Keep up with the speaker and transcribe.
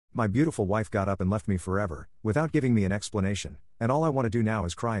My beautiful wife got up and left me forever, without giving me an explanation, and all I want to do now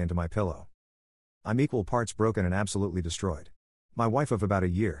is cry into my pillow. I'm equal parts broken and absolutely destroyed. My wife of about a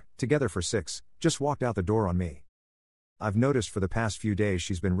year, together for 6, just walked out the door on me. I've noticed for the past few days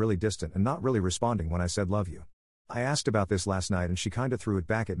she's been really distant and not really responding when I said love you. I asked about this last night and she kinda threw it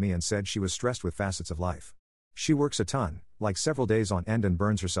back at me and said she was stressed with facets of life. She works a ton, like several days on end, and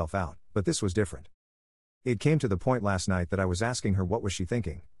burns herself out, but this was different. It came to the point last night that I was asking her what was she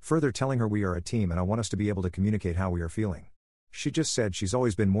thinking, further telling her we are a team and I want us to be able to communicate how we are feeling. She just said she's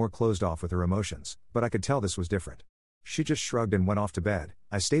always been more closed off with her emotions, but I could tell this was different. She just shrugged and went off to bed.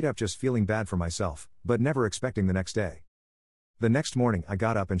 I stayed up just feeling bad for myself, but never expecting the next day. The next morning I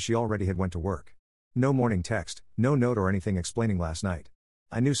got up and she already had went to work. No morning text, no note or anything explaining last night.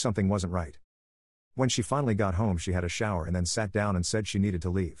 I knew something wasn't right. When she finally got home she had a shower and then sat down and said she needed to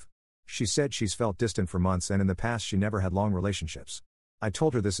leave. She said she's felt distant for months and in the past she never had long relationships. I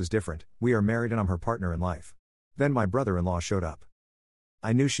told her this is different, we are married and I'm her partner in life. Then my brother-in-law showed up.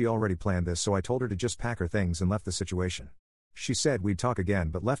 I knew she already planned this, so I told her to just pack her things and left the situation. She said we'd talk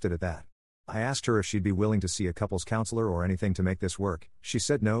again but left it at that. I asked her if she'd be willing to see a couples counselor or anything to make this work. She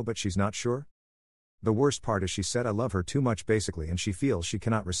said no, but she's not sure. The worst part is she said I love her too much basically and she feels she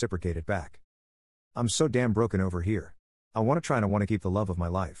cannot reciprocate it back. I'm so damn broken over here. I want to try and I want to keep the love of my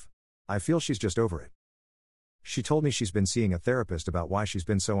life. I feel she's just over it. She told me she's been seeing a therapist about why she's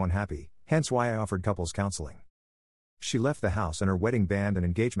been so unhappy, hence why I offered couples counseling. She left the house and her wedding band and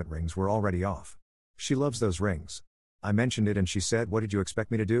engagement rings were already off. She loves those rings. I mentioned it and she said, "What did you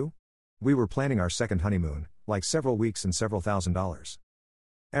expect me to do?" We were planning our second honeymoon, like several weeks and several $1,000s.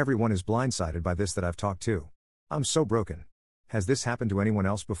 Everyone is blindsided by this that I've talked to. I'm so broken. Has this happened to anyone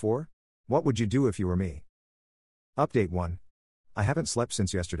else before? What would you do if you were me? Update 1. I haven't slept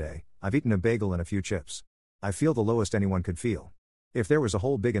since yesterday. I've eaten a bagel and a few chips. I feel the lowest anyone could feel. If there was a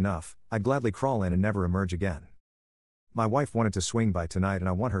hole big enough, I'd gladly crawl in and never emerge again. My wife wanted to swing by tonight and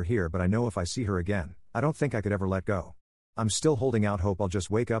I want her here, but I know if I see her again, I don't think I could ever let go. I'm still holding out hope I'll just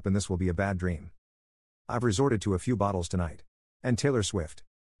wake up and this will be a bad dream. I've resorted to a few bottles tonight. And Taylor Swift.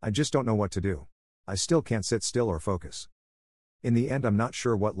 I just don't know what to do. I still can't sit still or focus. In the end I'm not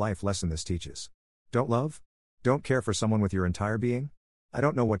sure what life lesson this teaches. Don't love? Don't care for someone with your entire being? I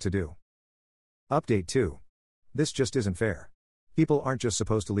don't know what to do. Update 2. This just isn't fair. People aren't just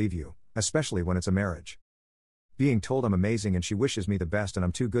supposed to leave you, especially when it's a marriage. Being told I'm amazing and she wishes me the best and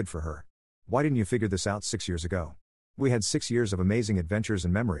I'm too good for her. Why didn't you figure this out 6 years ago? We had 6 years of amazing adventures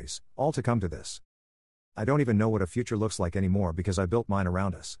and memories, all to come to this. I don't even know what a future looks like anymore because I built mine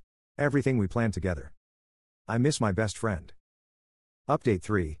around us. Everything we planned together. I miss my best friend. Update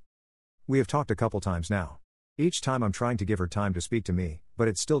 3. We have talked a couple times now. Each time I'm trying to give her time to speak to me, but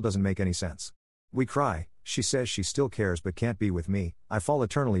it still doesn't make any sense. We cry, she says she still cares but can't be with me, I fall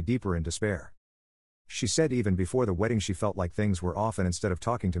eternally deeper in despair. She said even before the wedding she felt like things were off and instead of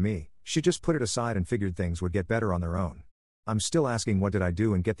talking to me, she just put it aside and figured things would get better on their own. I'm still asking what did I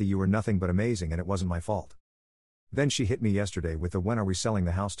do and get the "you were nothing but amazing and it wasn't my fault." Then she hit me yesterday with the "when are we selling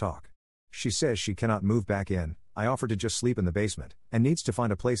the house" talk. She says she cannot move back in, I offered to just sleep in the basement, and needs to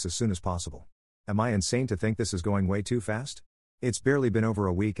find a place as soon as possible. Am I insane to think this is going way too fast? It's barely been over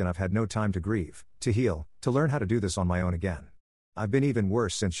a week and I've had no time to grieve, to heal, to learn how to do this on my own again. I've been even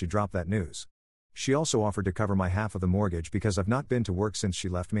worse since she dropped that news. She also offered to cover my half of the mortgage because I've not been to work since she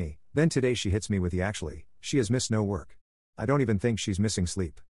left me. Then today she hits me with the "actually, she has missed no work." I don't even think she's missing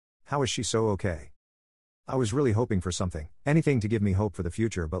sleep. How is she so okay? I was really hoping for something, anything to give me hope for the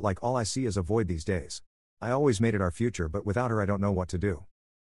future, but like all I see is a void these days. I always made it our future, but without her I don't know what to do.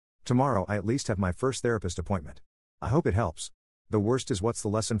 Tomorrow I at least have my first therapist appointment. I hope it helps. The worst is, what's the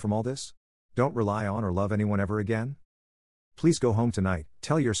lesson from all this? Don't rely on or love anyone ever again. Please go home tonight,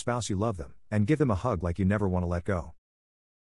 tell your spouse you love them, and give them a hug like you never want to let go.